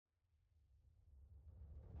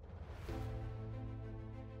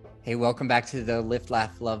Hey, welcome back to the Lift,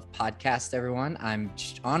 Laugh, Love podcast, everyone. I'm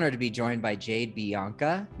honored to be joined by Jade,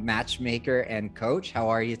 Bianca, matchmaker and coach. How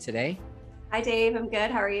are you today? Hi, Dave. I'm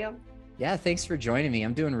good. How are you? Yeah, thanks for joining me.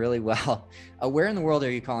 I'm doing really well. Where in the world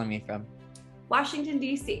are you calling me from? Washington,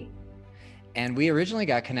 D.C. And we originally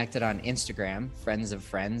got connected on Instagram, friends of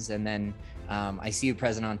friends. And then I see you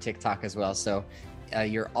present on TikTok as well. So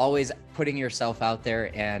you're always putting yourself out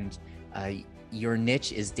there, and your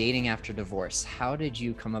niche is dating after divorce. How did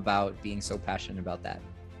you come about being so passionate about that?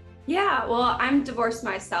 Yeah, well, I'm divorced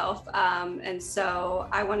myself. And so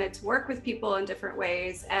I wanted to work with people in different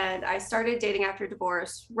ways. And I started dating after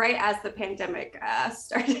divorce right as the pandemic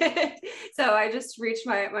started. So I just reached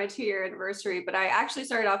my 2-year anniversary. But I actually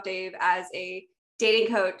started off, Dave, as a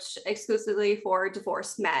dating coach exclusively for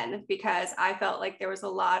divorced men because I felt like there was a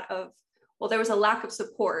lack of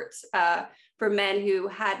support for men who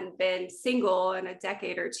hadn't been single in a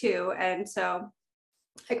decade or two. And so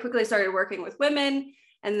I quickly started working with women.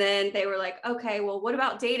 And then they were like, okay, well, what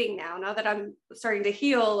about dating now? Now that I'm starting to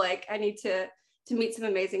heal, like I need to meet some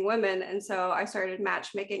amazing women. And so I started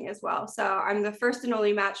matchmaking as well. So I'm the first and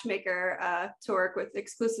only matchmaker to work with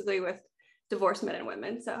exclusively with divorced men and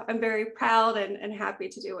women. So I'm very proud and happy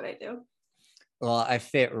to do what I do. Well, I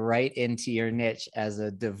fit right into your niche as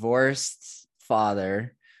a divorced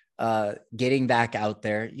father, getting back out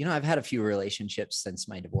there. I've had a few relationships since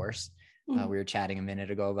my divorce. We were chatting a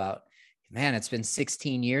minute ago about, man, it's been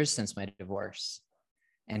 16 years since my divorce.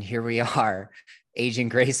 And here we are, aging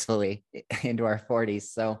gracefully into our 40s.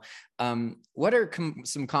 So what are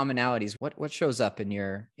some commonalities? What shows up in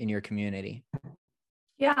your community?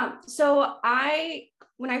 Yeah. So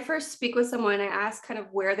when I first speak with someone, I ask kind of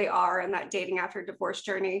where they are in that dating after divorce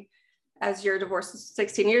journey. As you're divorced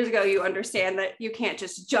 16 years ago, you understand that you can't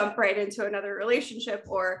just jump right into another relationship,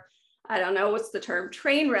 or I don't know, what's the term,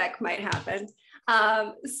 train wreck might happen.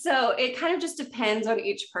 So it kind of just depends on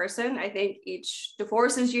each person. I think each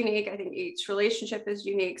divorce is unique. I think each relationship is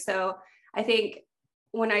unique. So I think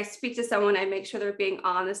when I speak to someone, I make sure they're being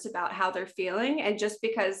honest about how they're feeling. And just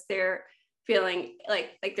because they're feeling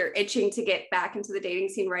like they're itching to get back into the dating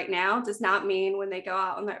scene right now does not mean when they go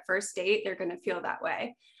out on that first date, they're going to feel that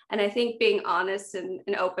way. And I think being honest and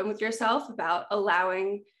open with yourself about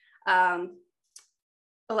allowing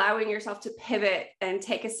yourself to pivot and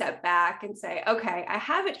take a step back and say, okay, I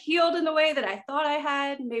haven't healed in the way that I thought I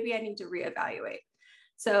had. Maybe I need to reevaluate.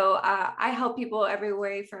 So I help people every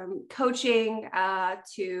way from coaching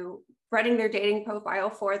to writing their dating profile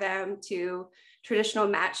for them to traditional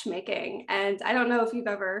matchmaking. And I don't know if you've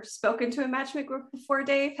ever spoken to a matchmaker before,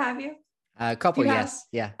 Dave, have you? A couple, yes.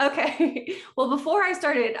 Yeah. Okay. Well, before I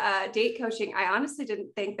started date coaching, I honestly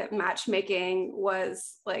didn't think that matchmaking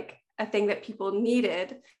was like a thing that people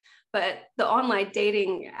needed. But the online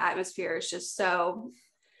dating atmosphere is just so,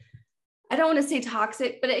 I don't want to say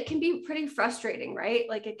toxic, but it can be pretty frustrating, right?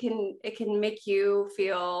 Like it can make you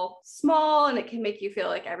feel small, and it can make you feel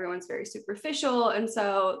like everyone's very superficial. And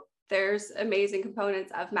so there's amazing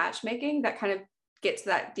components of matchmaking that kind of get to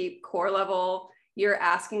that deep core level. You're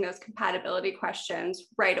asking those compatibility questions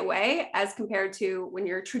right away, as compared to when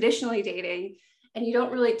you're traditionally dating and you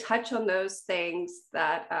don't really touch on those things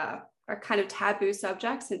that are kind of taboo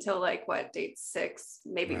subjects until like date 6,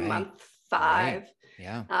 maybe Right. month 5. Right.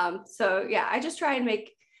 Yeah. So yeah, I just try and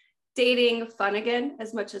make dating fun again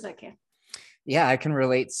as much as I can. Yeah, I can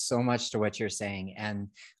relate so much to what you're saying. And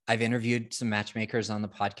I've interviewed some matchmakers on the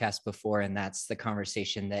podcast before, and that's the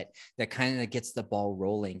conversation that kind of gets the ball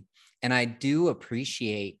rolling. And I do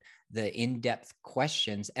appreciate the in-depth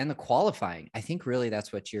questions and the qualifying. I think really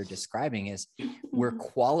that's what you're describing is we're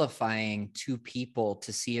qualifying two people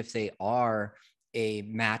to see if they are a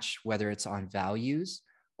match, whether it's on values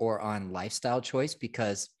or on lifestyle choice,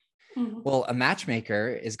 because well, a matchmaker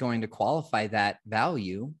is going to qualify that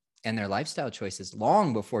value and their lifestyle choices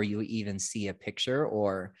long before you even see a picture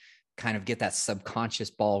or kind of get that subconscious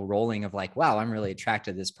ball rolling of like, wow, I'm really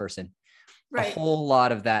attracted to this person. Right. A whole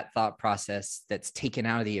lot of that thought process that's taken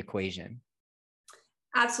out of the equation.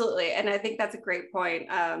 Absolutely. And I think that's a great point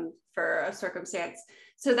for a circumstance.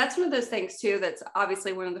 So that's one of those things too, that's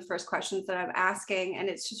obviously one of the first questions that I'm asking. And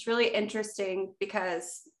it's just really interesting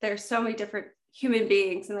because there's so many different human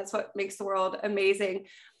beings, and that's what makes the world amazing.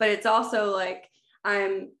 But it's also like,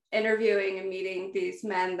 I'm interviewing and meeting these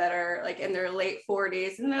men that are like in their late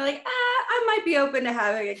 40s, and they're like, I might be open to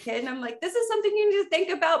having a kid. And I'm like, this is something you need to think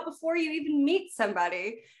about before you even meet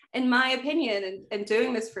somebody, in my opinion, and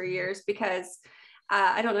doing this for years, because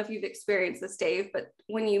I don't know if you've experienced this, Dave, but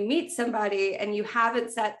when you meet somebody and you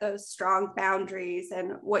haven't set those strong boundaries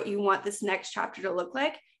and what you want this next chapter to look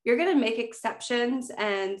like, you're going to make exceptions,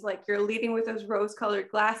 and like you're leading with those rose-colored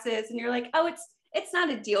glasses, and you're like, oh, it's not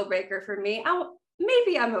a deal breaker for me.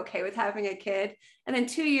 Maybe I'm okay with having a kid. And then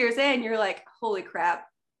 2 years in, you're like, holy crap,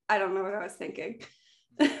 I don't know what I was thinking.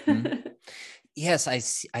 Mm-hmm. Yes,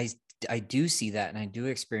 I do see that, and I do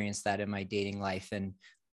experience that in my dating life, and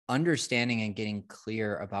understanding and getting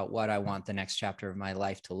clear about what I want the next chapter of my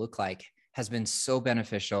life to look like has been so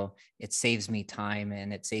beneficial. It saves me time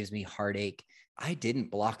and it saves me heartache. I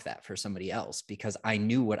didn't block that for somebody else because I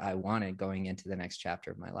knew what I wanted going into the next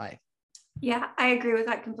chapter of my life. Yeah, I agree with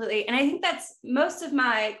that completely. And I think that's most of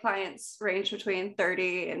my clients range between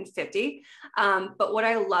 30 and 50. But what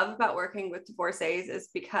I love about working with divorcees is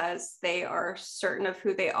because they are certain of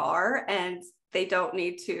who they are, and they don't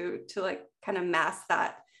need to like kind of mask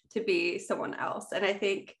that to be someone else. And I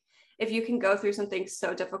think if you can go through something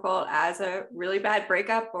so difficult as a really bad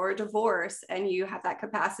breakup or a divorce, and you have that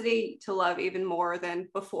capacity to love even more than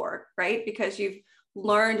before, right? Because you've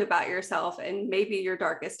learned about yourself and maybe your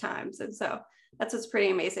darkest times. And so that's what's pretty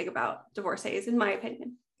amazing about divorcees, in my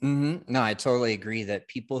opinion. Mm-hmm. No, I totally agree that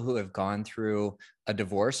people who have gone through a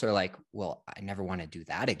divorce are like, well, I never want to do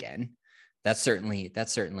that again. That's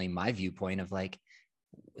certainly my viewpoint of like,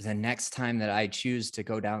 the next time that I choose to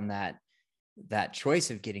go down that choice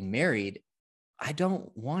of getting married, I don't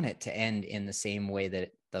want it to end in the same way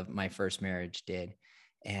that my first marriage did.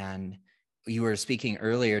 And you were speaking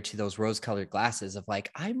earlier to those rose-colored glasses of like,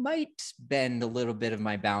 I might bend a little bit of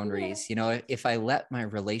my boundaries, if I let my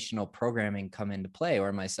relational programming come into play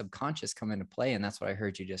or my subconscious come into play. And that's what I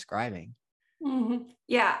heard you describing. Mm-hmm.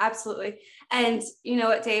 Yeah, absolutely. And you know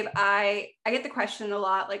what, Dave, I get the question a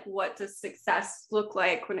lot, like, what does success look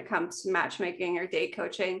like when it comes to matchmaking or date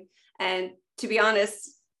coaching? And to be honest,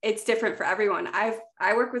 it's different for everyone. I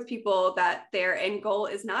work with people that their end goal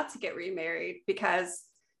is not to get remarried because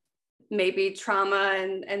maybe trauma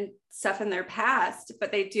and stuff in their past,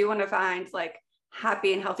 but they do want to find like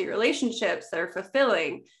happy and healthy relationships that are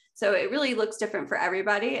fulfilling. So it really looks different for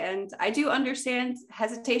everybody. And I do understand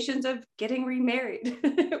hesitations of getting remarried.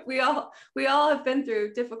 we all have been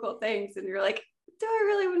through difficult things, and you're like, do I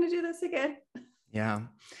really want to do this again? Yeah.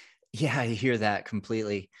 Yeah, I hear that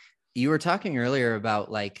completely. You were talking earlier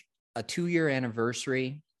about like a 2-year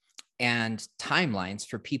anniversary and timelines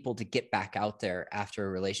for people to get back out there after a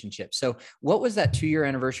relationship. So what was that 2-year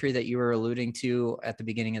anniversary that you were alluding to at the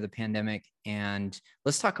beginning of the pandemic? And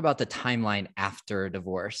let's talk about the timeline after a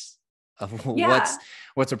divorce of Yeah.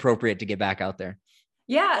 what's appropriate to get back out there.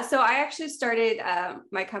 Yeah. So I actually started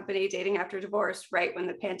my company Dating After Divorce right when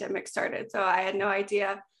the pandemic started. So I had no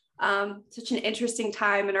idea such an interesting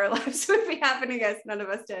time in our lives would be happening, as none of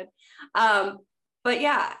us did. But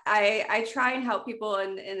yeah, I try and help people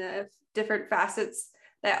in different facets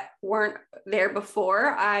that weren't there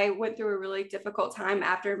before. I went through a really difficult time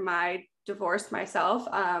after my divorce myself.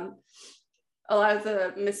 A lot of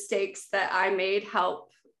the mistakes that I made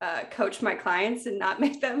help coach my clients and not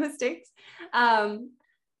make that mistakes.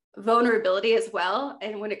 Vulnerability as well.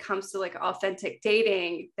 And when it comes to like authentic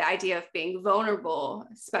dating, the idea of being vulnerable,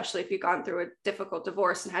 especially if you've gone through a difficult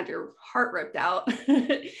divorce and had your heart ripped out,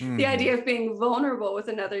 the idea of being vulnerable with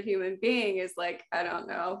another human being is like, I don't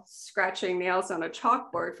know, scratching nails on a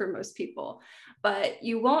chalkboard for most people. But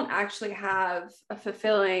you won't actually have a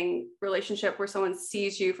fulfilling relationship where someone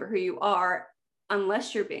sees you for who you are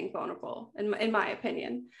unless you're being vulnerable, in my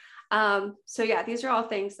opinion. So yeah, these are all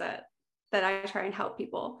things that I try and help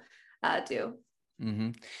people do.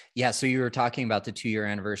 Mm-hmm. Yeah. So you were talking about the 2-year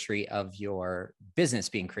anniversary of your business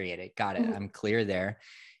being created. Got it. Mm-hmm. I'm clear there.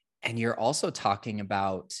 And you're also talking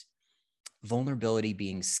about vulnerability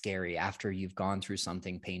being scary after you've gone through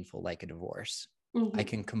something painful like a divorce. Mm-hmm. I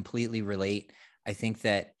can completely relate. I think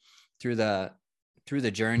that through the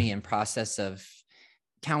journey and process of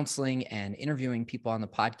counseling and interviewing people on the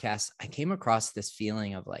podcast, I came across this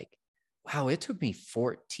feeling of like, wow, it took me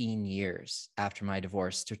 14 years after my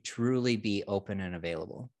divorce to truly be open and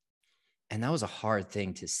available. And that was a hard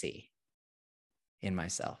thing to see in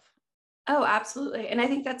myself. Oh, absolutely. And I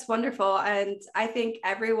think that's wonderful. And I think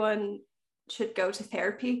everyone should go to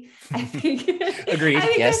therapy. I think agreed.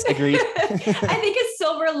 Yes, agreed. I think a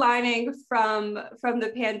silver lining from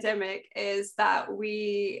the pandemic is that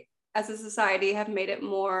we as a society have made it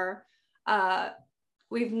more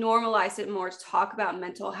we've normalized it more to talk about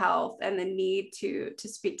mental health and the need to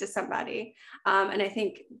speak to somebody. And I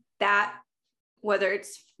think that whether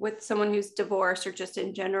it's with someone who's divorced or just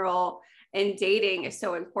in general, and dating is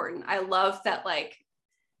so important. I love that like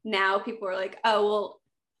now people are like, oh, well,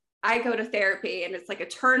 I go to therapy and it's like a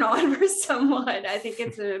turn on for someone. I think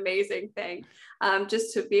it's an amazing thing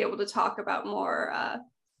just to be able to talk about more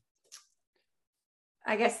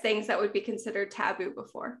I guess, things that would be considered taboo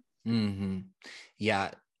before. Mm-hmm.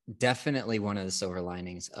 Yeah, definitely one of the silver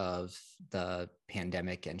linings of the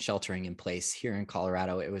pandemic and sheltering in place here in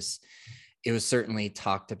Colorado. It was certainly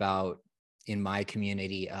talked about in my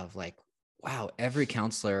community of like, wow, every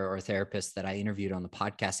counselor or therapist that I interviewed on the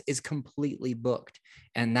podcast is completely booked.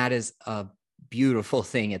 And that is a beautiful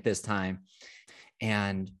thing at this time.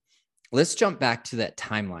 And let's jump back to that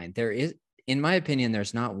timeline. There is, in my opinion,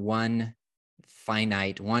 there's not one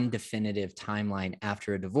definitive timeline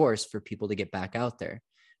after a divorce for people to get back out there.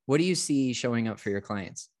 What do you see showing up for your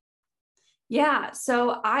clients? Yeah,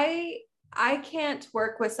 so I can't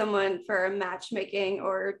work with someone for matchmaking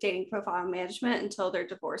or dating profile management until their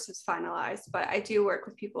divorce is finalized, but I do work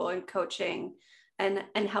with people in coaching and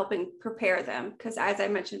helping prepare them, because as I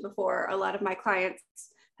mentioned before, a lot of my clients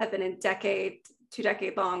have been in 2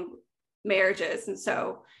 decade long marriages. And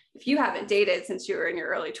so if you haven't dated since you were in your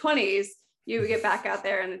early 20s, you get back out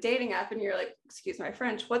there in a dating app and you're like, excuse my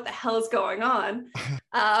French, what the hell is going on?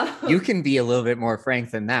 You can be a little bit more frank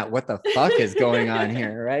than that. What the fuck is going on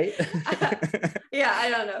here, right? Yeah, I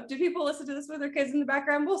don't know. Do people listen to this with their kids in the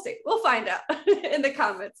background? We'll see. We'll find out in the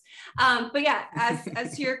comments. But yeah,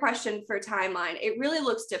 as to your question for timeline, it really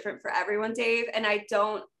looks different for everyone, Dave. And I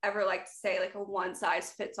don't ever like to say like a one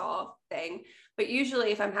size fits all thing. But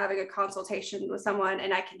usually if I'm having a consultation with someone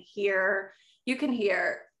and you can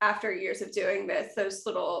hear after years of doing this, those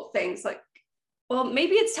little things like, well,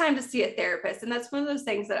 maybe it's time to see a therapist. And that's one of those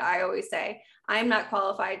things that I always say, I'm not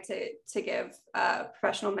qualified to give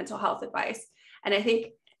professional mental health advice. And I think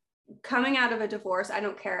coming out of a divorce, I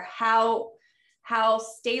don't care how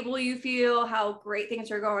stable you feel, how great things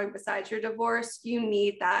are going besides your divorce, you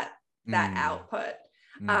need that output.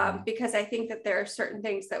 Because I think that there are certain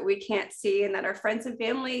things that we can't see and that our friends and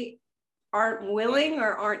family aren't willing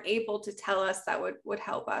or aren't able to tell us that would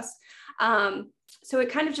help us. So it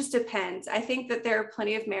kind of just depends. I think that there are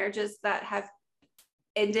plenty of marriages that have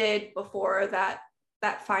ended before that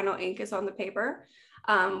final ink is on the paper,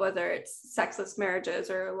 whether it's sexless marriages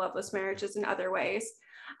or loveless marriages in other ways.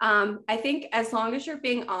 I think as long as you're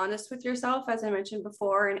being honest with yourself, as I mentioned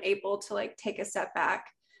before, and able to like take a step back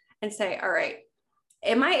and say, all right,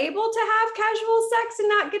 am I able to have casual sex and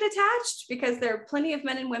not get attached? Because there are plenty of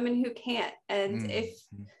men and women who can't. And if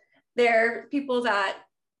they're people that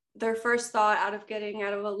their first thought out of getting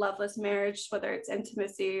out of a loveless marriage, whether it's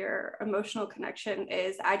intimacy or emotional connection,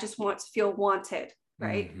 is I just want to feel wanted,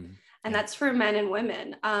 right? And that's for men and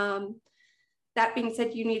women. That being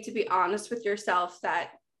said, you need to be honest with yourself that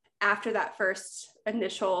after that first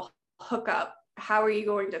initial hookup, how are you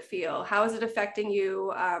going to feel? How is it affecting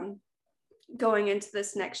you going into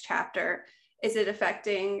this next chapter? Is it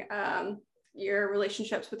affecting your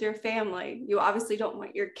relationships with your family? You obviously don't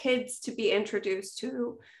want your kids to be introduced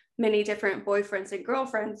to many different boyfriends and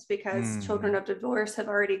girlfriends, because children of divorce have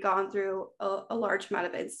already gone through a large amount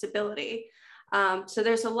of instability. So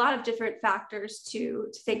there's a lot of different factors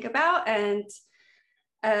to think about. And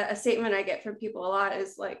a statement I get from people a lot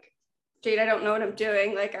is like, Jade, I don't know what I'm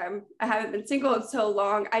doing. Like I haven't been single in so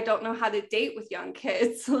long. I don't know how to date with young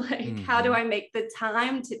kids. Like, how do I make the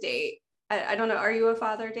time to date? I don't know. Are you a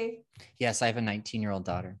father, Dave? Yes, I have a 19-year-old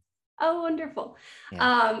daughter. Oh, wonderful.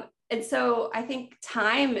 Yeah. And so I think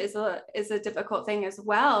time is a difficult thing as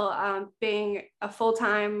well. Being a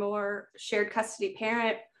full-time or shared custody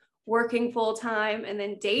parent, working full-time, and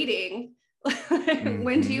then dating.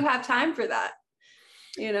 When do you have time for that?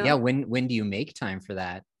 You know? Yeah. When do you make time for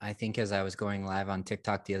that? I think as I was going live on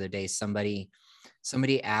TikTok the other day, somebody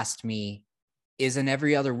asked me, is an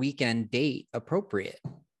every other weekend date appropriate?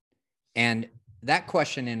 And that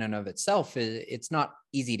question in and of itself, it's not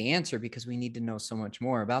easy to answer because we need to know so much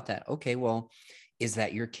more about that. Okay, well, is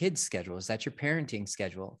that your kid's schedule? Is that your parenting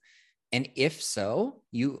schedule? And if so,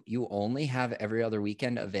 you only have every other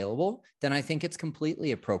weekend available, then I think it's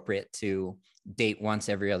completely appropriate to date once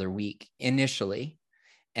every other week initially.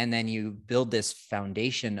 And then you build this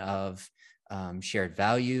foundation of shared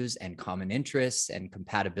values and common interests and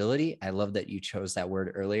compatibility. I love that you chose that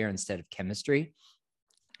word earlier instead of chemistry.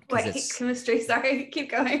 Wait, chemistry, sorry,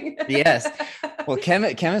 keep going. Yes. Well,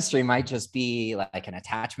 chemistry might just be like an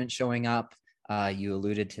attachment showing up. You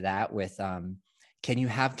alluded to that with, can you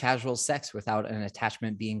have casual sex without an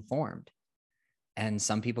attachment being formed? And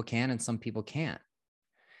some people can and some people can't.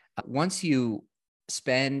 Once you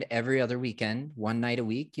spend every other weekend, one night a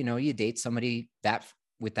week, you date somebody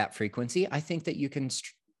with that frequency, I think that you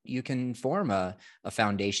can form a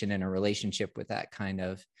foundation in a relationship with that kind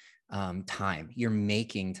of time. You're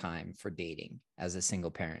making time for dating as a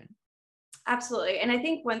single parent. Absolutely. And I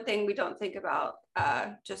think one thing we don't think about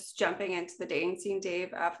just jumping into the dating scene,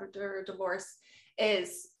 Dave, after divorce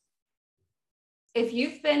is if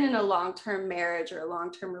you've been in a long-term marriage or a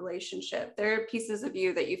long-term relationship, there are pieces of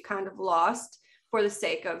you that you've kind of lost for the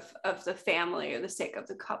sake of the family or the sake of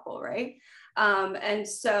the couple, right? And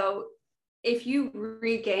so if you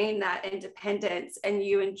regain that independence and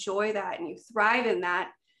you enjoy that and you thrive in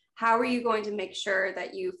that, how are you going to make sure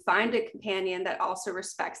that you find a companion that also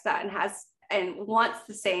respects that and has and wants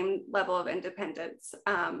the same level of independence?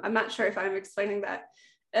 I'm not sure if I'm explaining that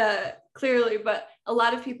clearly, but a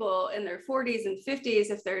lot of people in their 40s and 50s,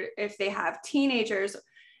 if they have teenagers,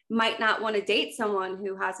 might not want to date someone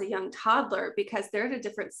who has a young toddler because they're at a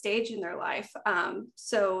different stage in their life.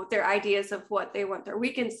 So their ideas of what they want their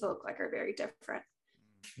weekends to look like are very different.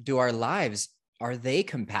 Do our lives, are they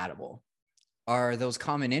compatible? Are those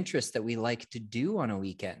common interests that we like to do on a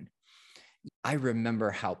weekend? I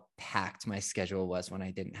remember how packed my schedule was when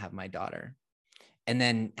I didn't have my daughter. And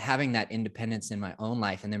then having that independence in my own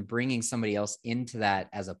life and then bringing somebody else into that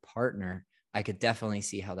as a partner, I could definitely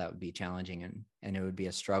see how that would be challenging and it would be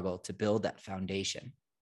a struggle to build that foundation.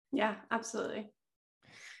 Yeah, absolutely.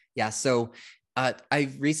 Yeah. So I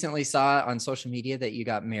recently saw on social media that you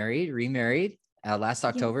got remarried last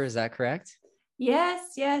October. Is that correct? Yes.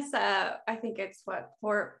 I think it's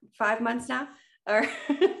 5 months now. Or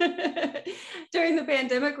during the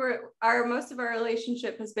pandemic, most of our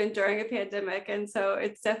relationship has been during a pandemic, and so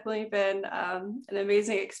it's definitely been an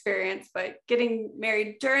amazing experience. But getting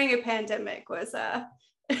married during a pandemic was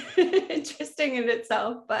interesting in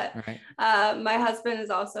itself. But right. My husband is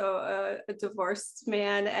also a divorced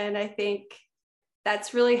man, and I think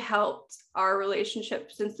that's really helped our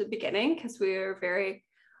relationship since the beginning because we were very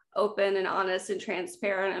open and honest and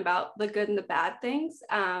transparent about the good and the bad things,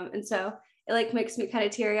 and so it makes me kind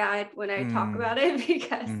of teary-eyed when I talk about it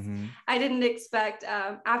because I didn't expect,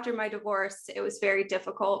 after my divorce, it was very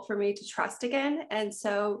difficult for me to trust again. And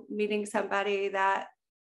so meeting somebody that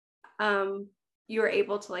you were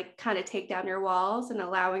able to kind of take down your walls and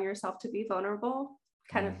allowing yourself to be vulnerable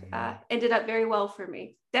kind of ended up very well for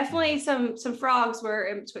me. Definitely some frogs were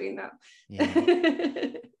in between though.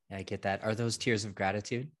 Yeah, I get that. Are those tears of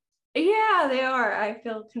gratitude? Yeah, they are. I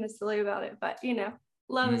feel kind of silly about it, but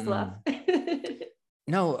love is love.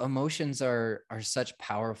 No, emotions are such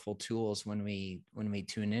powerful tools when we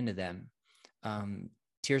tune into them.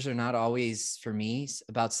 Tears are not always, for me,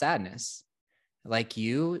 about sadness. Like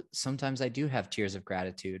you, sometimes I do have tears of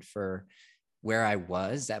gratitude for where I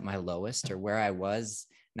was at my lowest or where I was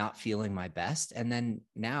not feeling my best. And then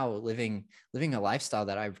now living a lifestyle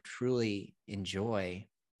that I truly enjoy,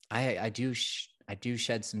 I do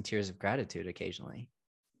shed some tears of gratitude occasionally.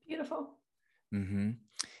 Beautiful.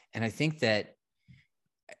 And I think that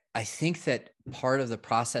part of the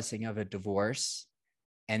processing of a divorce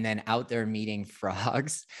and then out there meeting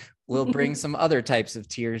frogs will bring some other types of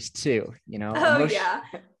tears too, Yeah.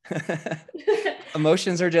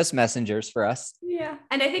 Emotions are just messengers for us. Yeah.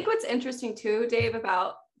 And I think what's interesting too, Dave,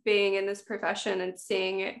 about being in this profession and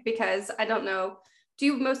seeing it, because I don't know, do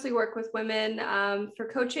you mostly work with women for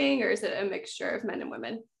coaching, or is it a mixture of men and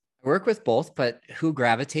women? I work with both, but who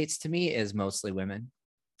gravitates to me is mostly women.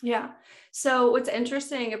 Yeah. So what's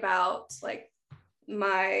interesting about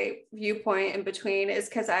my viewpoint in between is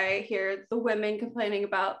because I hear the women complaining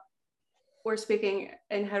about, we're speaking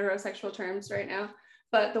in heterosexual terms right now,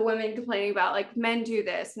 but the women complaining about men do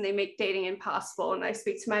this and they make dating impossible. And I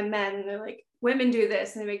speak to my men and they're like, women do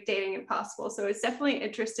this and they make dating impossible. So it's definitely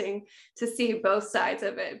interesting to see both sides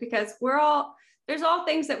of it because there's all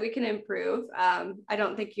things that we can improve. I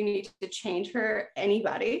don't think you need to change for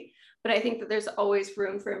anybody, but I think that there's always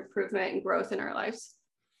room for improvement and growth in our lives.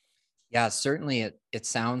 Yeah, certainly it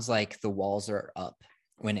sounds like the walls are up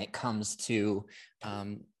when it comes to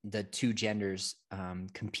the two genders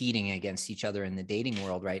competing against each other in the dating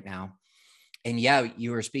world right now. And yeah,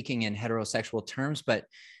 you were speaking in heterosexual terms, but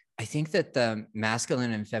I think that the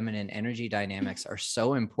masculine and feminine energy dynamics are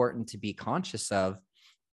so important to be conscious of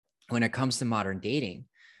when it comes to modern dating.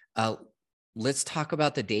 Let's talk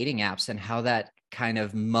about the dating apps and how that kind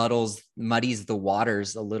of muddies the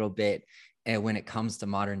waters a little bit when it comes to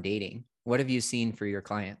modern dating. What have you seen for your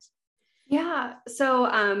clients? Yeah.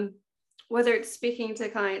 So whether it's speaking to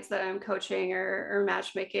clients that I'm coaching or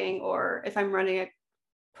matchmaking, or if I'm running a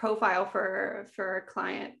profile for a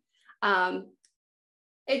client,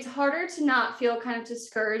 it's harder to not feel kind of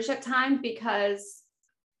discouraged at times because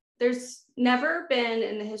there's never been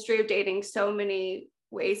in the history of dating so many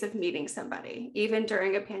ways of meeting somebody, even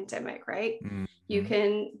during a pandemic, right? You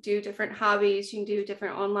can do different hobbies, you can do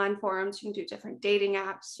different online forums, you can do different dating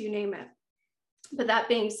apps, you name it. But that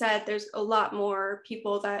being said, there's a lot more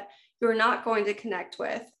people that you're not going to connect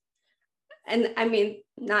with. And I mean,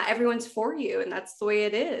 not everyone's for you, and that's the way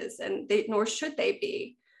it is, and nor should they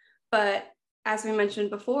be. But as we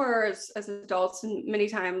mentioned before, as adults and many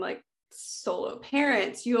times like solo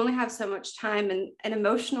parents, you only have so much time and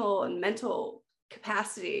emotional and mental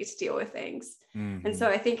capacity to deal with things. Mm-hmm. And so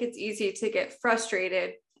I think it's easy to get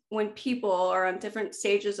frustrated when people are on different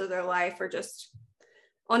stages of their life or just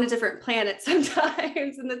on a different planet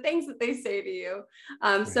sometimes, and the things that they say to you.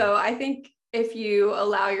 Right. So I think if you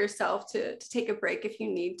allow yourself to take a break if you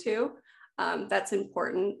need to, that's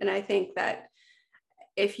important. And I think that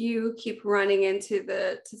if you keep running into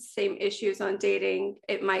the same issues on dating,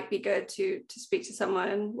 it might be good to speak to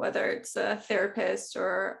someone, whether it's a therapist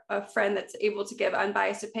or a friend that's able to give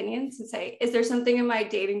unbiased opinions and say, is there something in my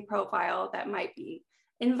dating profile that might be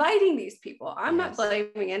inviting these people? I'm not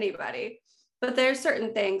blaming anybody, but there's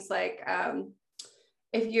certain things like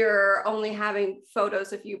if you're only having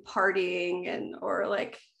photos of you partying or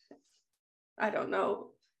like, I don't know,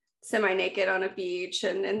 semi-naked on a beach,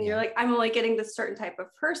 and you're like, I'm only getting this certain type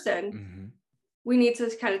of person. Mm-hmm. We need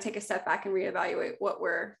to kind of take a step back and reevaluate what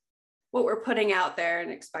we're putting out there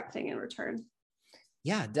and expecting in return.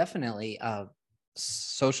 Yeah, definitely.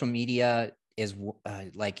 Social media is,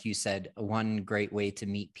 like you said, one great way to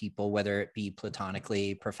meet people, whether it be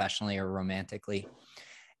platonically, professionally, or romantically.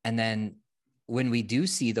 And then when we do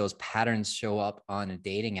see those patterns show up on a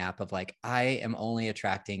dating app of like, I am only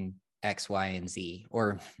attracting X, Y, and Z,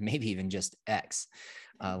 or maybe even just X,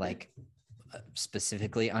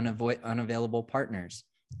 specifically unavailable partners.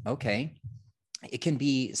 Okay. It can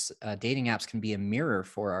be, dating apps can be a mirror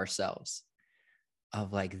for ourselves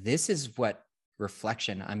of like, this is what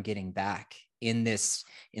reflection I'm getting back in this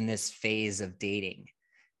phase of dating.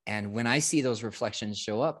 And when I see those reflections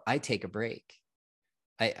show up, I take a break.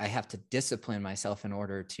 I have to discipline myself in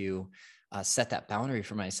order to set that boundary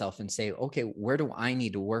for myself and say, okay, where do I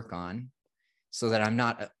need to work on so that I'm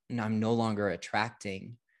no longer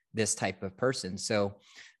attracting this type of person? So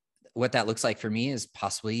what that looks like for me is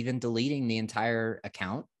possibly even deleting the entire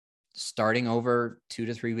account, starting over 2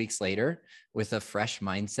 to 3 weeks later with a fresh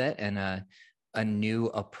mindset and a new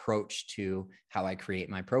approach to how I create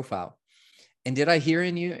my profile. And did I hear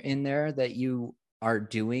in there that you are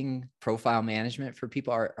doing profile management for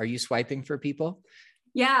people? Are you swiping for people?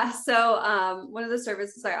 Yeah. So one of the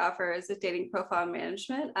services I offer is a dating profile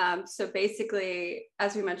management. So basically,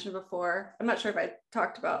 as we mentioned before, I'm not sure if I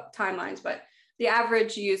talked about timelines, but the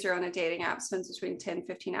average user on a dating app spends between 10,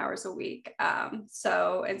 15 hours a week.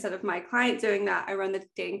 So instead of my client doing that, I run the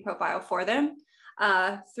dating profile for them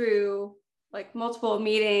through like multiple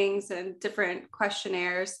meetings and different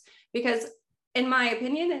questionnaires, because in my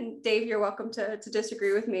opinion, and Dave, you're welcome to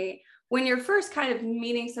disagree with me, when you're first kind of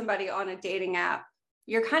meeting somebody on a dating app,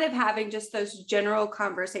 you're kind of having just those general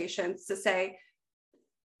conversations to say,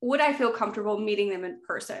 would I feel comfortable meeting them in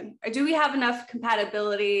person? Or do we have enough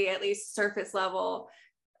compatibility, at least surface level,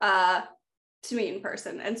 to meet in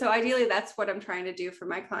person? And so ideally, that's what I'm trying to do for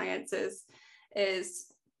my clients is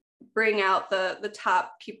bring out the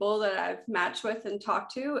top people that I've matched with and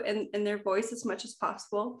talked to in their voice as much as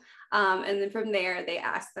possible. And then from there, they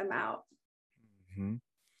ask them out. Mm-hmm.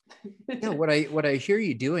 Yeah, what I hear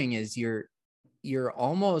you doing is you're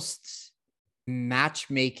almost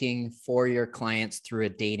matchmaking for your clients through a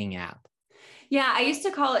dating app. Yeah, I used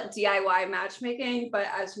to call it DIY matchmaking, but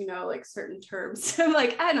as you know, like certain terms, I'm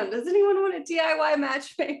like, I don't know, does anyone want to DIY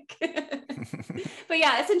matchmake? But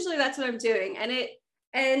yeah, essentially that's what I'm doing. And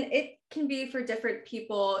it can be for different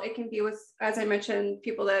people. It can be with, as I mentioned,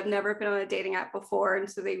 people that have never been on a dating app before, and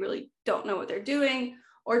so they really don't know what they're doing,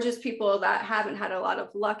 or just people that haven't had a lot of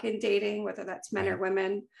luck in dating, whether that's men or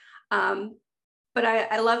women. But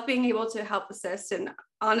I love being able to help assist and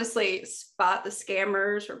honestly spot the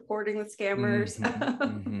scammers, reporting the scammers.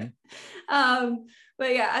 Mm-hmm.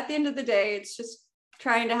 But yeah, at the end of the day, it's just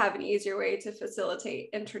trying to have an easier way to facilitate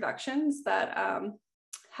introductions that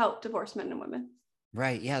help divorced men and women.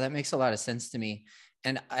 Right. Yeah, that makes a lot of sense to me.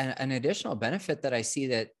 And an additional benefit that I see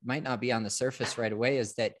that might not be on the surface right away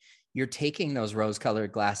is that you're taking those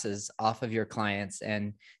rose-colored glasses off of your clients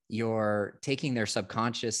and you're taking their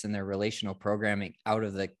subconscious and their relational programming out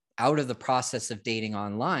of the process of dating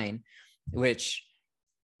online, which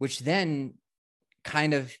then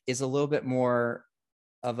kind of is a little bit more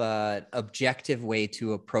of a objective way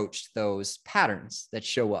to approach those patterns that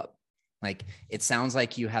show up. Like, it sounds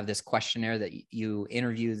like you have this questionnaire that you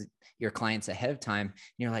interview your clients ahead of time. And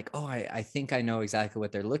you're like, oh, I think I know exactly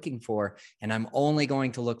what they're looking for. And I'm only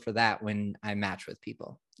going to look for that when I match with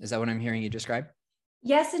people. Is that what I'm hearing you describe?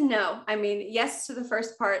 Yes and no. I mean, yes to the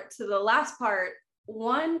first part. To the last part,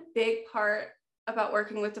 one big part about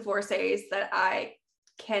working with divorcees that I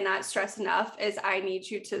cannot stress enough is I need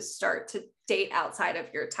you to start to date outside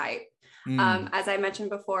of your type. As I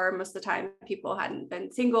mentioned before, most of the time people hadn't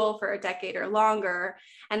been single for a decade or longer.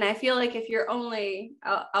 And I feel like if you're only,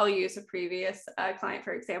 I'll use a previous client,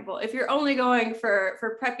 for example, if you're only going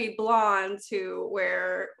for preppy blondes who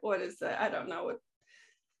wear, what is that? I don't know what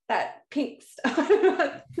that pink stuff.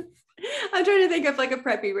 I'm trying to think of like a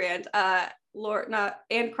preppy brand. And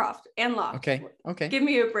Loft. Okay. Give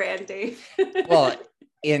me a brand, Dave. Well,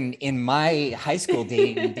 in my high school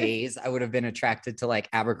dating days, I would have been attracted to like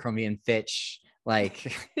Abercrombie and Fitch.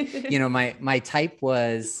 Like, my type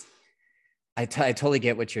was, I totally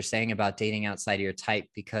get what you're saying about dating outside of your type,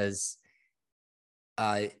 because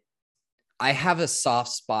I have a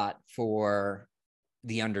soft spot for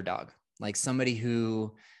the underdog, like somebody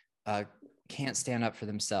who can't stand up for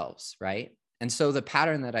themselves, right? And so the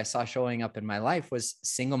pattern that I saw showing up in my life was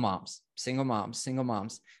single moms.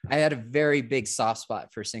 I had a very big soft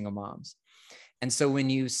spot for single moms. And so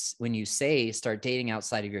when you say start dating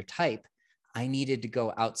outside of your type, I needed to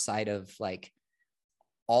go outside of like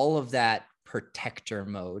all of that protector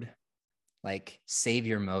mode, like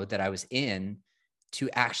savior mode that I was in, to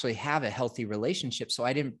actually have a healthy relationship. So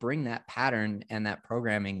I didn't bring that pattern and that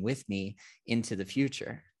programming with me into the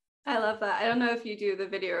future. I love that. I don't know if you do the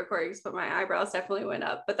video recordings, but my eyebrows definitely went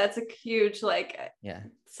up. But that's a huge,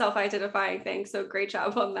 self-identifying thing. So great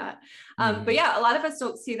job on that. But yeah, a lot of us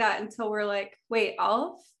don't see that until we're like, wait,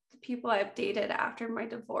 all of the people I've dated after my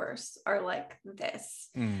divorce are like this.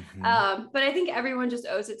 But I think everyone just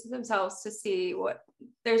owes it to themselves to see what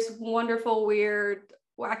there's wonderful, weird,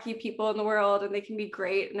 wacky people in the world, and they can be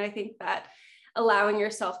great. And I think that allowing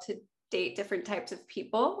yourself to date different types of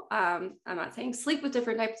people. I'm not saying sleep with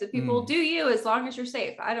different types of people. Do you, as long as you're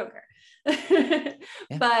safe. I don't care.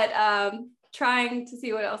 Yeah. But trying to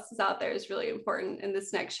see what else is out there is really important in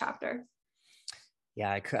this next chapter.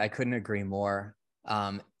 Yeah, I couldn't agree more.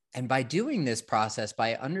 And by doing this process,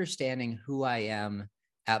 by understanding who I am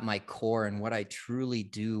at my core and what I truly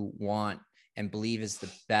do want and believe is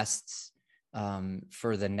the best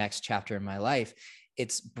for the next chapter in my life,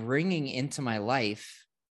 it's bringing into my life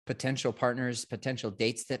potential partners, potential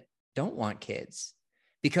dates that don't want kids,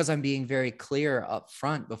 because I'm being very clear up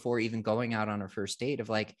front before even going out on a first date of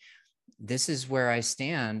like, this is where I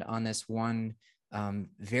stand on this one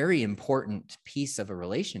very important piece of a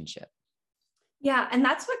relationship. Yeah. And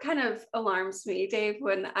that's what kind of alarms me, Dave,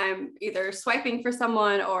 when I'm either swiping for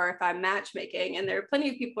someone or if I'm matchmaking, and there are plenty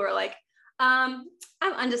of people who are like, I'm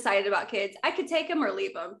undecided about kids. I could take them or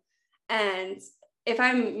leave them. And if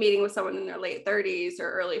I'm meeting with someone in their late 30s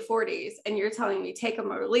or early 40s, and you're telling me take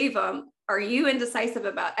them or leave them, are you indecisive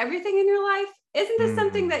about everything in your life? Isn't this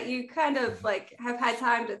something that you kind of like have had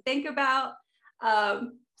time to think about?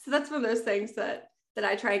 So that's one of those things that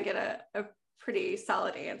I try and get a pretty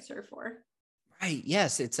solid answer for. Right.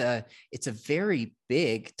 Yes. It's a very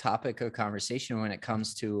big topic of conversation when it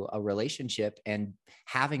comes to a relationship and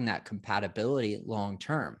having that compatibility long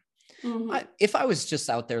term. If I was just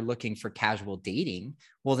out there looking for casual dating,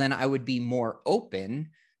 well, then I would be more open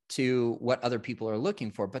to what other people are looking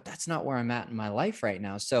for, but that's not where I'm at in my life right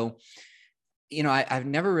now. So, I've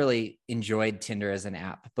never really enjoyed Tinder as an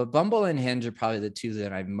app, but Bumble and Hinge are probably the two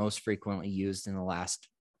that I've most frequently used in the last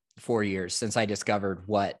 4 years since I discovered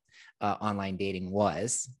what online dating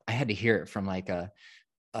was. I had to hear it from like a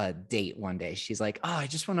date one day. She's like, oh, I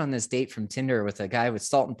just went on this date from Tinder with a guy with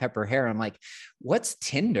salt and pepper hair. I'm like, what's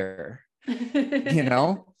Tinder? And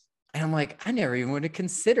I'm like, I never even would have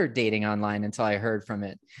considered dating online until I heard from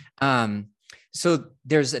it. So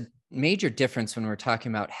there's a major difference when we're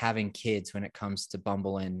talking about having kids when it comes to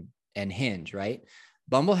Bumble and Hinge, right?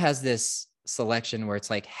 Bumble has this selection where it's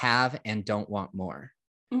like have and don't want more.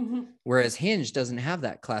 Whereas Hinge doesn't have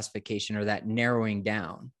that classification or that narrowing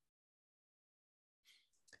down.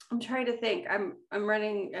 I'm trying to think. I'm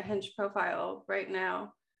running a Hinge profile right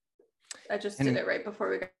now. I just did it right before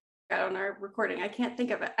we got on our recording. I can't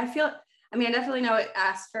think of it. I definitely know it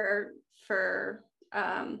asks for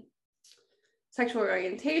sexual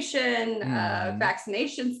orientation,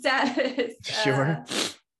 vaccination status. Sure.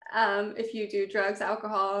 If you do drugs,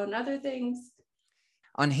 alcohol, and other things.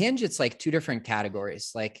 On Hinge, it's like two different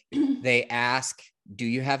categories. Like they ask, do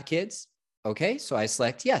you have kids? Okay, so I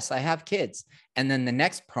select, yes, I have kids. And then the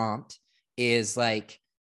next prompt is like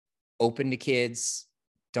open to kids,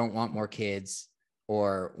 don't want more kids,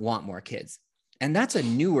 or want more kids. And that's a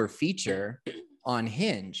newer feature on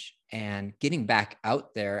Hinge. And getting back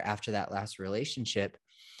out there after that last relationship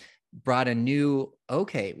brought a new,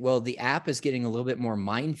 okay, well, the app is getting a little bit more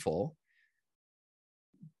mindful.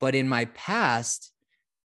 But in my past,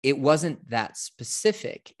 it wasn't that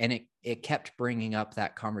specific. And it kept bringing up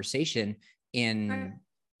that conversation in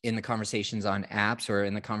the conversations on apps or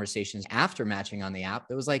in the conversations after matching on the app.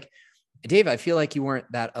 It was like, Dave, I feel like you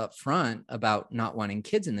weren't that upfront about not wanting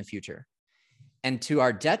kids in the future. And to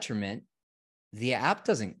our detriment, the app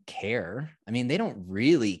doesn't care. I mean, they don't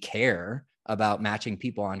really care about matching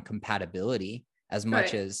people on compatibility as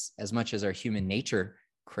much as our human nature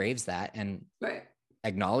craves that and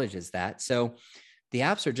acknowledges that. So the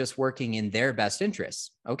apps are just working in their best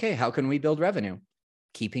interests. Okay, how can we build revenue?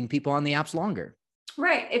 Keeping people on the apps longer.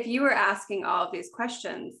 Right. If you were asking all of these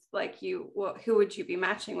questions, like who would you be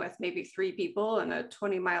matching with? Maybe 3 people in a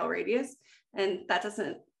 20-mile radius. And that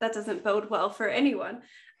doesn't bode well for anyone.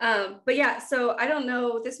 But yeah, so I don't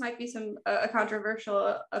know, this might be a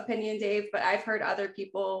controversial opinion, Dave, but I've heard other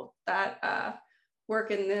people that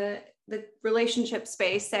work in the relationship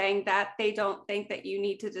space saying that they don't think that you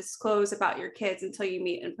need to disclose about your kids until you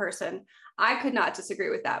meet in person. I could not disagree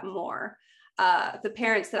with that more. The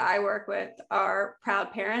parents that I work with are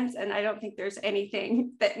proud parents, and I don't think there's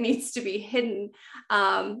anything that needs to be hidden.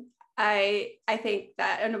 I think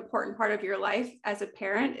that an important part of your life as a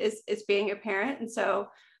parent is being a parent. And so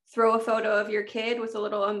throw a photo of your kid with a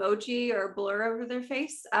little emoji or blur over their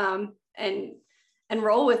face, and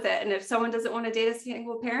roll with it. And if someone doesn't want to date a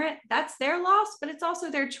single parent, that's their loss, but it's also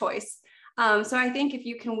their choice. So I think if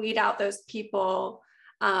you can weed out those people,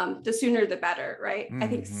 the sooner the better, right? I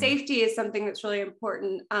think safety is something that's really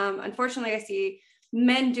important. Unfortunately, I see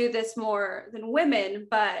men do this more than women,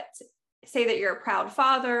 but say that you're a proud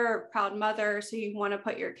father or proud mother, so you want to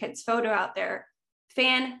put your kid's photo out there.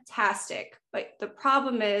 Fantastic. But the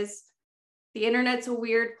problem is the internet's a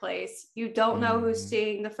weird place. You don't know who's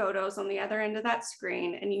seeing the photos on the other end of that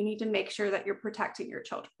screen, and you need to make sure that you're protecting your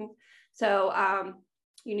children. So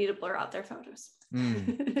you need to blur out their photos.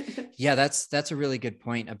 Yeah, that's a really good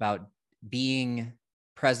point about being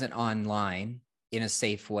present online in a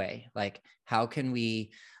safe way. Like, how can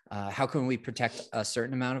we protect a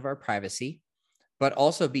certain amount of our privacy, but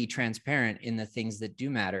also be transparent in the things that do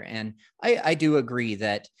matter? And I do agree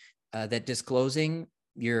that that disclosing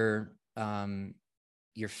your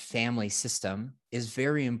family system is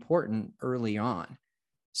very important early on.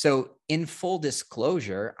 So in full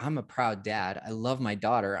disclosure, I'm a proud dad. I love my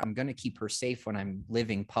daughter. I'm going to keep her safe when I'm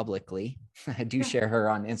living publicly. I do share her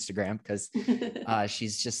on Instagram because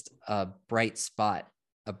she's just a bright spot,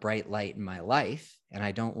 a bright light in my life. And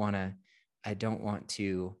I don't want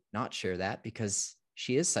to not share that because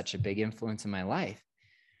she is such a big influence in my life.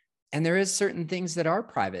 And there is certain things that are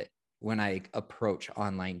private when I approach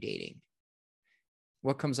online dating.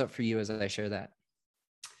 What comes up for you as I share that?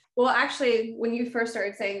 Well, actually, when you first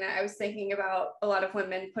started saying that, I was thinking about a lot of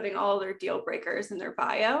women putting all their deal breakers in their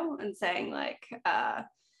bio and saying like,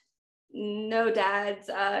 no dads,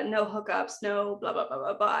 no hookups, no blah, blah, blah,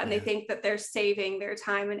 blah, blah. And they think that they're saving their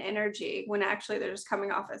time and energy when actually they're just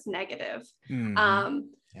coming off as negative.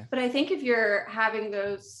 But I think if you're having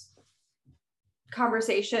those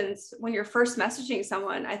conversations when you're first messaging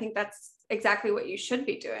someone, I think that's exactly what you should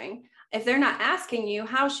be doing. If they're not asking you,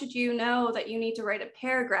 how should you know that you need to write a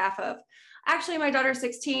paragraph of, actually, my daughter's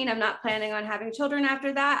 16. I'm not planning on having children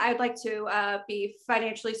after that. I'd like to be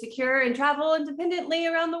financially secure and travel independently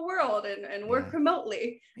around the world and work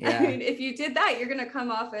remotely. I mean, if you did that, you're going to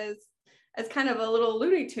come off as kind of a little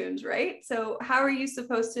Looney Tunes, right? So how are you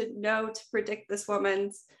supposed to know to predict this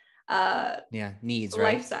woman's needs,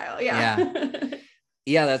 lifestyle? Right?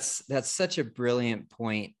 Yeah, that's such a brilliant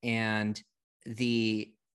point. And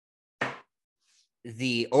the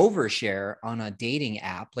overshare on a dating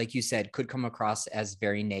app, like you said, could come across as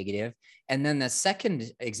very negative. And then the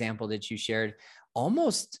second example that you shared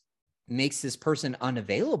almost makes this person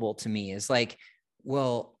unavailable to me. Is like,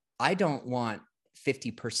 well, I don't want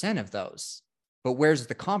 50% of those, but where's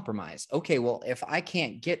the compromise? Okay, well, if I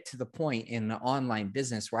can't get to the point in the online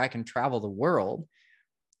business where I can travel the world,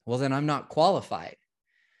 well, then I'm not qualified.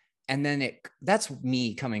 And then that's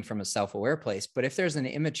me coming from a self-aware place. But if there's an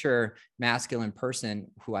immature masculine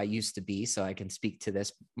person who I used to be, so I can speak to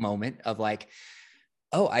this moment of like,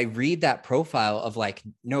 oh, I read that profile of like,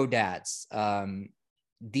 no dads.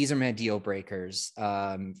 These are my deal breakers.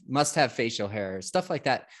 Must have facial hair, stuff like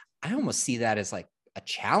that. I almost see that as like a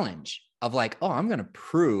challenge of like, oh, I'm going to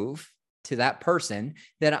prove to that person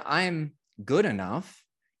that I'm good enough,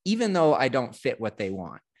 even though I don't fit what they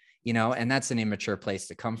want. And that's an immature place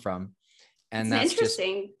to come from. And it's that's an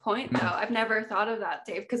interesting point, though. I've never thought of that,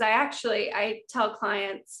 Dave, because I tell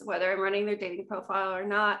clients, whether I'm running their dating profile or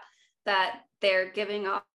not, that they're giving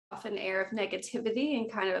off an air of negativity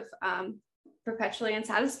and kind of perpetually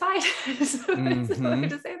unsatisfied. Is the way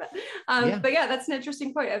to say that. Yeah. But yeah, that's an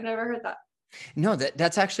interesting point. I've never heard that. No,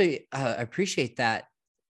 that's actually, I appreciate that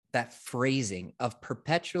phrasing of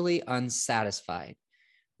perpetually unsatisfied.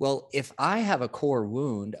 Well, if I have a core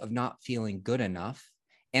wound of not feeling good enough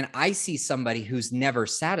and I see somebody who's never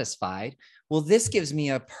satisfied, well, this gives me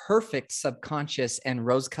a perfect subconscious and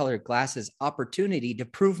rose-colored glasses opportunity to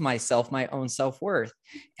prove myself my own self-worth.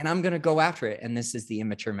 And I'm going to go after it. And this is the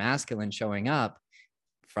immature masculine showing up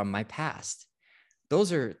from my past.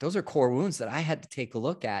 Those are core wounds that I had to take a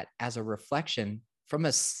look at as a reflection from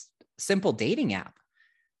a simple dating app.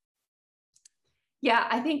 Yeah,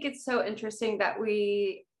 I think it's so interesting that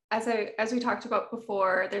as we talked about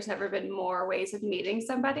before, there's never been more ways of meeting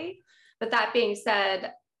somebody. But that being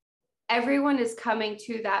said, everyone is coming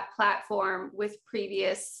to that platform with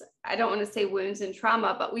previous, I don't want to say wounds and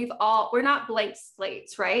trauma, but we're not blank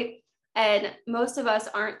slates, right? And most of us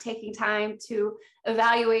aren't taking time to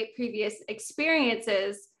evaluate previous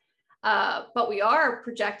experiences, but we are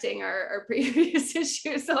projecting our previous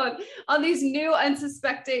issues on these new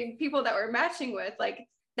unsuspecting people that we're matching with. Like,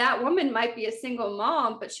 that woman might be a single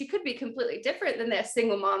mom, but she could be completely different than that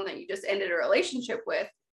single mom that you just ended a relationship with.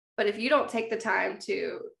 But if you don't take the time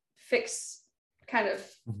to fix kind of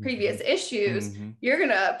previous issues, you're going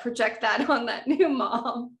to project that on that new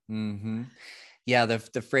mom. Yeah. The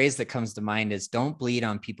phrase that comes to mind is don't bleed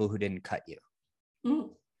on people who didn't cut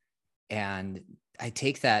you. And I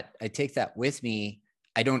take that with me.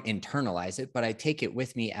 I don't internalize it, but I take it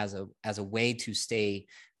with me as a way to stay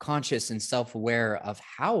conscious and self-aware of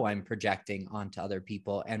how I'm projecting onto other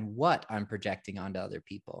people and what I'm projecting onto other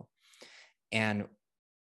people. And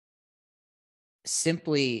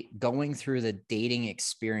simply going through the dating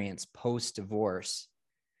experience post-divorce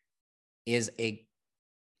is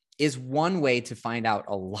one way to find out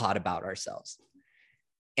a lot about ourselves.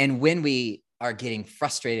 And when we are getting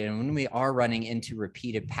frustrated and when we are running into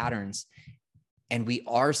repeated patterns and we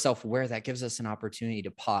are self-aware, that gives us an opportunity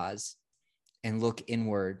to pause and look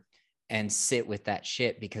inward and sit with that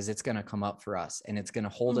shit, because it's going to come up for us and it's going to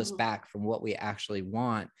hold us back from what we actually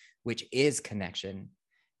want, which is connection,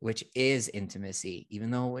 which is intimacy,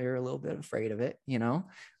 even though we're a little bit afraid of it.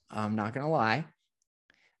 I'm not going to lie.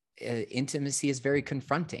 Intimacy is very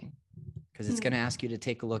confronting because it's going to ask you to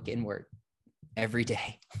take a look inward every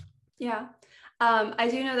day. Yeah. I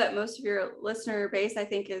do know that most of your listener base, I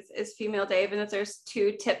think, is female, Dave. And if there's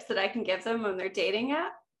 2 tips that I can give them on their dating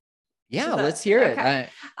app. Yeah, let's hear it.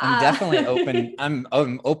 I'm definitely open.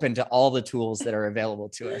 I'm open to all the tools that are available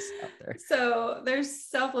to us out there. So there's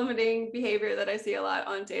self-limiting behavior that I see a lot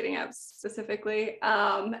on dating apps specifically.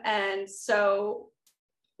 And so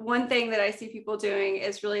one thing that I see people doing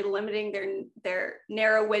is really limiting their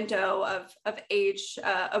narrow window of age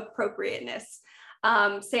appropriateness.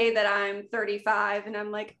 Say that I'm 35 and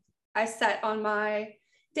I'm like, I set on my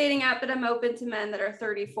dating app that I'm open to men that are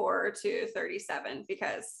 34 to 37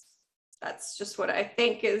 because that's just what I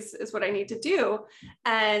think is what I need to do.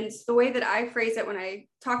 And the way that I phrase it when I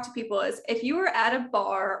talk to people is, if you were at a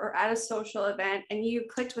bar or at a social event and you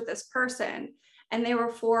clicked with this person and they were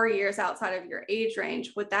 4 years outside of your age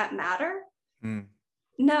range, would that matter?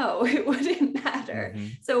 No, it wouldn't matter.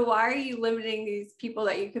 So why are you limiting these people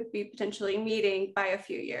that you could be potentially meeting by a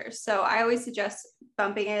few years? So I always suggest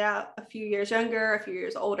bumping it out a few years younger, a few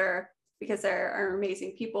years older, because there are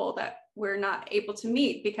amazing people that we're not able to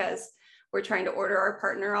meet because we're trying to order our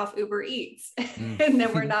partner off Uber Eats and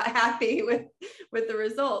then we're not happy with the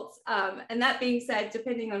results. And that being said,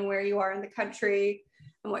 depending on where you are in the country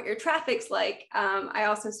and what your traffic's like, I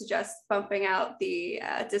also suggest bumping out the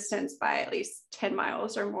distance by at least 10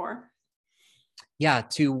 miles or more. Yeah.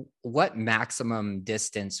 To what maximum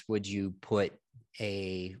distance would you put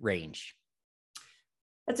a range?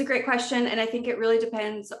 That's a great question. And I think it really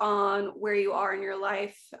depends on where you are in your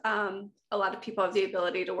life. A lot of people have the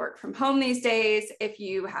ability to work from home these days. If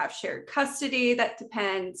you have shared custody, that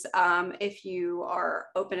depends. If you are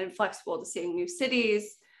open and flexible to seeing new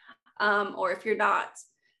cities, or if you're not.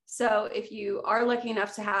 So if you are lucky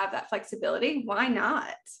enough to have that flexibility, why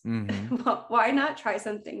not? Why not try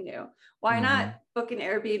something new? Why not book an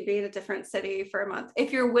Airbnb in a different city for a month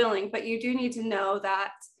if you're willing? But you do need to know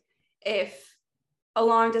that if a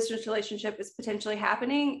long distance relationship is potentially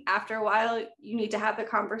happening, after a while, you need to have the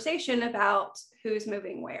conversation about who's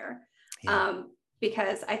moving where.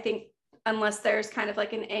 Because I think unless there's kind of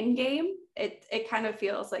like an end game, it kind of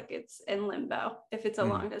feels like it's in limbo if it's a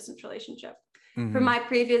long distance relationship. From my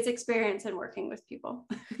previous experience in working with people.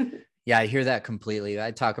 Yeah, I hear that completely.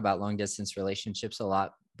 I talk about long distance relationships a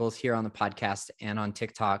lot, both here on the podcast and on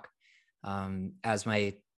TikTok, as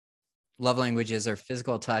my love languages are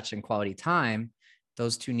physical touch and quality time,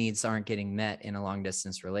 those two needs aren't getting met in a long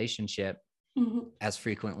distance relationship as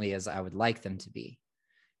frequently as I would like them to be.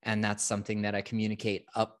 And that's something that I communicate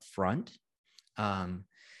up front.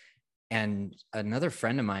 And another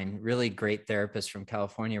friend of mine, really great therapist from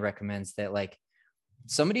California, recommends that like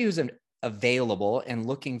somebody who's available and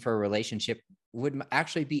looking for a relationship would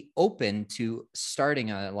actually be open to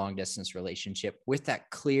starting a long distance relationship with that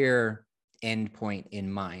clear end point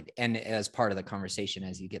in mind. And as part of the conversation,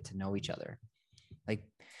 as you get to know each other, like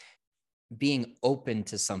being open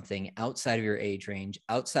to something outside of your age range,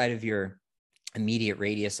 outside of your immediate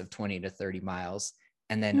radius of 20 to 30 miles,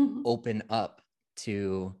 and then open up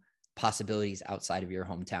to possibilities outside of your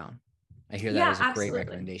hometown. I hear that as a great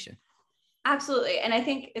recommendation. Absolutely. And I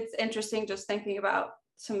think it's interesting just thinking about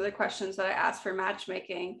some of the questions that I asked for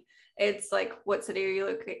matchmaking. It's like, what city are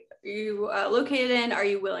you located in? Are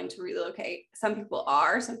you willing to relocate? Some people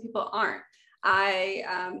are, some people aren't. I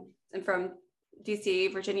am from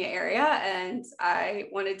DC, Virginia area, and I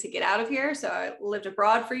wanted to get out of here. So I lived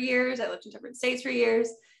abroad for years. I lived in different states for years.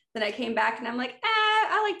 Then I came back and I'm like,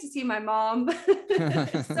 I like to see my mom.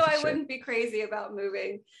 So I wouldn't be crazy about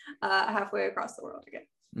moving halfway across the world again.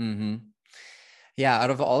 Mm-hmm. Yeah. Out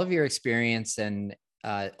of all of your experience and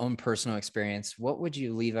own personal experience, what would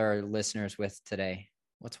you leave our listeners with today?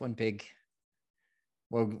 What's one big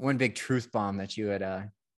truth bomb that you would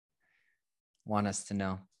want us to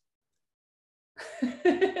know?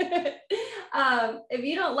 If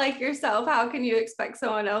you don't like yourself, how can you expect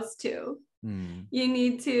someone else to? You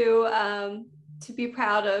need to be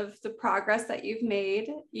proud of the progress that you've made.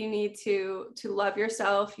 You need to love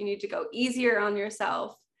yourself. You need to go easier on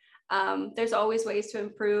yourself. There's always ways to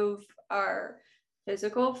improve our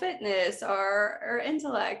physical fitness, our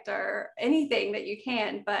intellect, or anything that you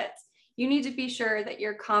can, but you need to be sure that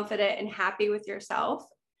you're confident and happy with yourself.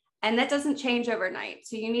 And that doesn't change overnight.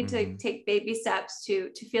 So you need to take baby steps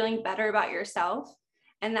to feeling better about yourself.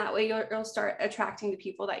 And that way you'll start attracting the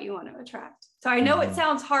people that you want to attract. So I know it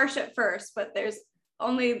sounds harsh at first, but there's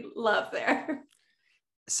only love there.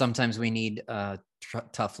 Sometimes we need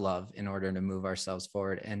tough love in order to move ourselves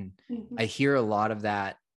forward. And I hear a lot of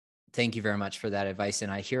that. Thank you very much for that advice.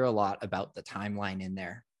 And I hear a lot about the timeline in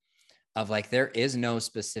there of like, there is no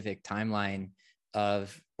specific timeline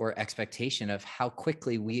or expectation of how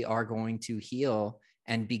quickly we are going to heal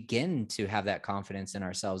and begin to have that confidence in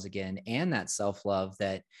ourselves again, and that self-love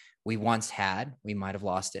that we once had. We might have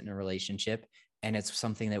lost it in a relationship, and it's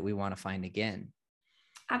something that we want to find again.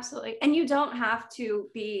 Absolutely. And you don't have to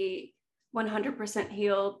be 100%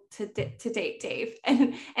 healed to date Dave.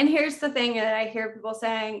 And here's the thing that I hear people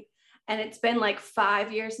saying, and it's been like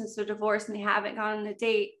 5 years since they're divorced and they haven't gone on a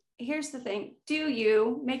date. Here's the thing. Do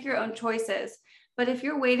you make your own choices? But if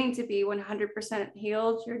you're waiting to be 100%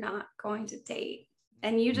 healed, you're not going to date.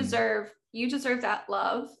 And you deserve that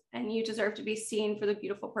love, and you deserve to be seen for the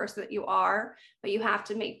beautiful person that you are, but you have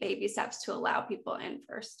to make baby steps to allow people in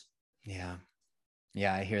first. Yeah.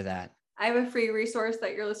 Yeah, I hear that. I have a free resource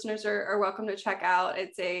that your listeners are welcome to check out.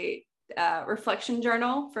 It's a reflection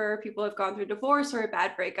journal for people who have gone through divorce or a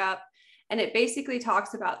bad breakup. And it basically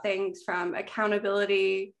talks about things from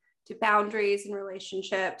accountability to boundaries in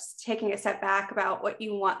relationships, taking a step back about what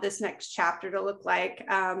you want this next chapter to look like,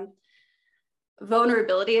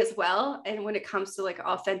 vulnerability as well. And when it comes to like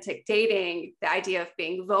authentic dating, the idea of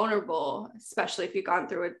being vulnerable, especially if you've gone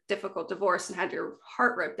through a difficult divorce and had your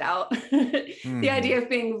heart ripped out, the idea of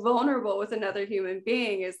being vulnerable with another human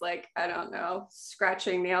being is like, I don't know,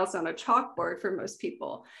 scratching nails on a chalkboard for most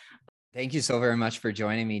people. Thank you so very much for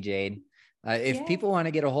joining me, Jade. If people want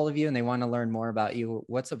to get a hold of you and they want to learn more about you,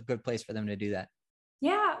 what's a good place for them to do that?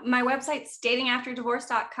 Yeah, my website's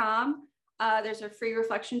datingafterdivorce.com. There's a free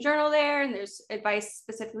reflection journal there, and there's advice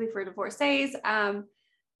specifically for divorcees. I'm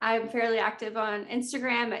fairly active on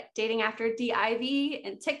Instagram at datingafterdiv,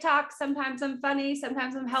 and TikTok. Sometimes I'm funny,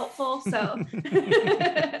 sometimes I'm helpful. So,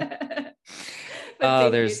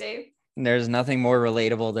 there's nothing more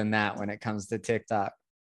relatable than that when it comes to TikTok.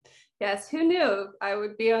 Yes, who knew I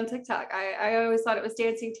would be on TikTok? I always thought it was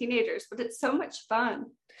dancing teenagers, but it's so much fun.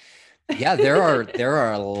 Yeah, there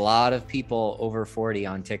are a lot of people over 40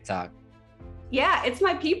 on TikTok. Yeah, it's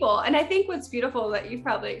my people. And I think what's beautiful that you've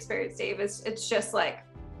probably experienced, Dave, is it's just like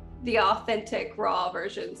the authentic, raw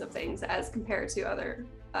versions of things as compared to other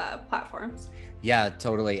platforms. Yeah,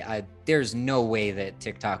 totally. There's no way that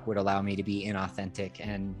TikTok would allow me to be inauthentic.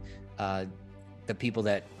 And the people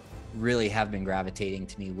that really have been gravitating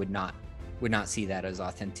to me would not see that as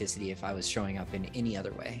authenticity if I was showing up in any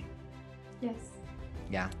other way. Yes.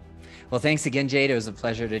 Yeah. Well, thanks again, Jade. It was a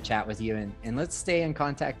pleasure to chat with you, and let's stay in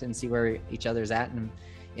contact and see where each other's at. And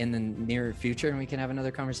in the near future and we can have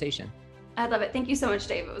another conversation. I love it. Thank you so much,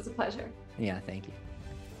 Dave. It was a pleasure. Yeah, thank you.